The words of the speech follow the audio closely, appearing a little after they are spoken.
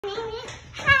My name is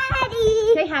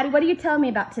Haddie. Okay, Haddie, what are you telling me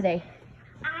about today?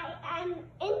 I am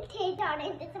in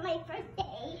kindergarten. This is my first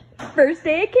day. First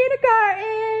day of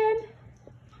kindergarten.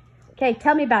 Okay,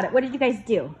 tell me about it. What did you guys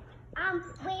do?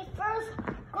 We first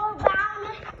go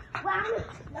round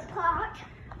the park.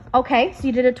 Okay, so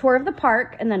you did a tour of the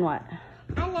park, and then what?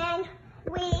 And then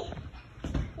we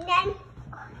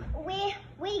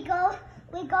go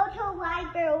to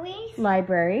libraries.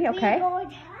 Library, okay. We go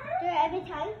there every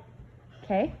time.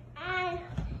 Okay. And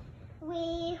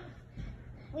we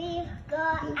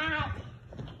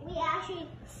actually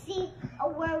see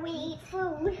where we eat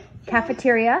food.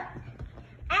 Cafeteria.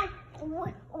 And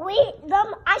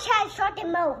them actually shot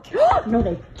them out. No,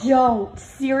 they don't.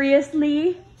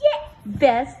 Seriously? Yes.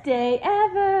 Best day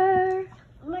ever.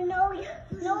 But no,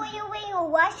 when you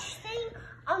watch thing,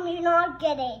 you not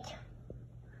get it.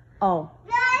 Oh.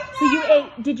 So you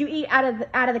ate? Did you eat out of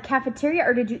the cafeteria,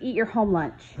 or did you eat your home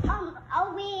lunch?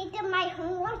 We did my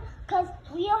homework because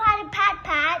we all had a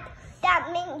pat.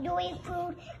 That means you eat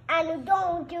food, and you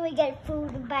don't really get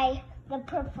food by the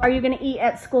purpose. Are you gonna eat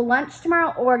at school lunch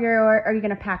tomorrow, or are you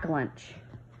gonna pack a lunch?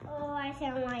 Oh, I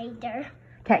said either.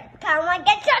 Okay. Can I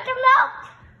get chocolate milk?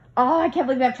 Oh, I can't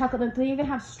believe we have chocolate milk. Do you even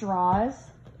have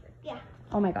straws? Yeah.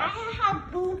 Oh my gosh. I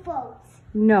have blue folks.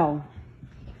 No.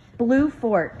 Blue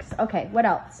forks. Okay, what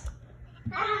else?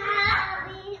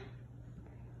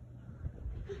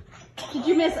 Did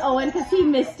you miss Owen? Because he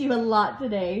missed you a lot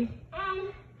today.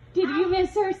 Did you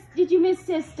miss her? Did you miss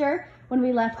Sister? When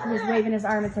we left, he was waving his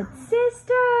arm and said,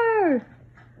 Sister!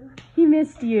 He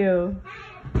missed you.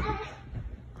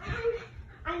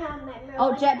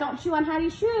 Oh, Jet, don't chew on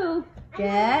Hattie's shoe.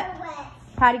 Jet.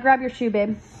 Haddie, grab your shoe,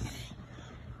 babe.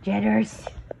 Jetters.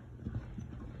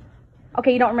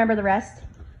 Okay, you don't remember the rest?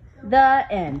 The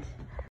end.